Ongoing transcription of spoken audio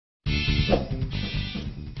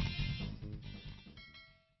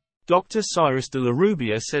Dr. Cyrus de la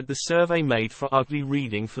Rubia said the survey made for ugly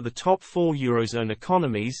reading for the top 4 Eurozone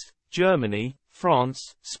economies, Germany,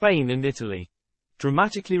 France, Spain and Italy.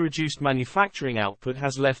 Dramatically reduced manufacturing output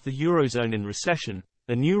has left the Eurozone in recession,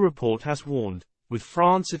 a new report has warned, with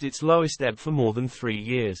France at its lowest ebb for more than 3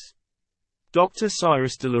 years. Dr.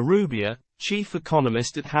 Cyrus de la Rubia, chief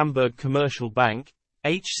economist at Hamburg Commercial Bank,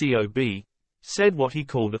 HCOB, said what he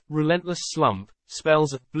called a relentless slump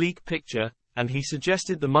spells a bleak picture, and he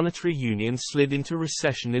suggested the monetary union slid into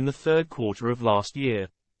recession in the third quarter of last year.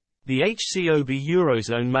 The HCOB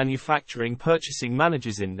Eurozone Manufacturing Purchasing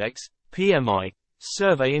Managers Index, PMI,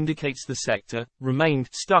 survey indicates the sector remained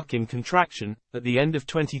stuck in contraction at the end of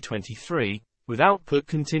 2023, with output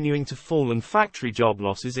continuing to fall and factory job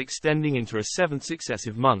losses extending into a 7th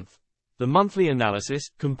successive month. The monthly analysis,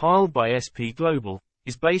 compiled by SP Global,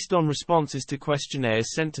 is based on responses to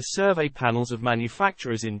questionnaires sent to survey panels of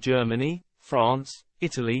manufacturers in Germany, France,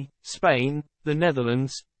 Italy, Spain, the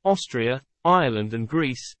Netherlands, Austria, Ireland and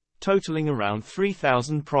Greece, totaling around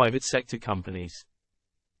 3,000 private sector companies.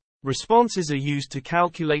 Responses are used to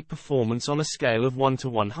calculate performance on a scale of 1 to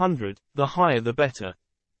 100, the higher the better.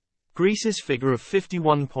 Greece's figure of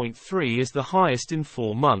 51.3 is the highest in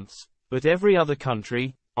 4 months, but every other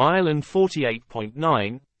country, Ireland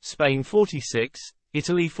 48.9, Spain 46,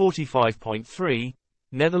 Italy 45.3,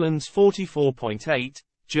 Netherlands 44.8,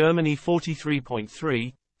 Germany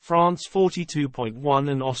 43.3, France 42.1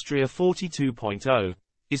 and Austria 42.0,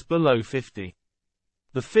 is below 50.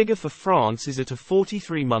 The figure for France is at a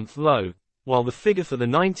 43-month low, while the figure for the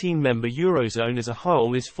 19-member Eurozone as a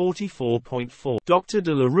whole is 44.4. Dr.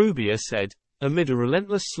 de la Rubia said, amid a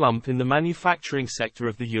relentless slump in the manufacturing sector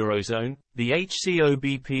of the Eurozone, the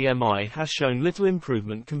HCOB PMI has shown little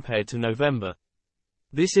improvement compared to November.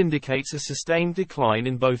 This indicates a sustained decline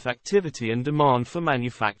in both activity and demand for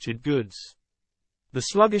manufactured goods. The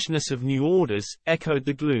sluggishness of new orders echoed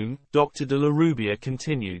the gloom, Dr. de la Rubia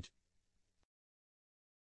continued.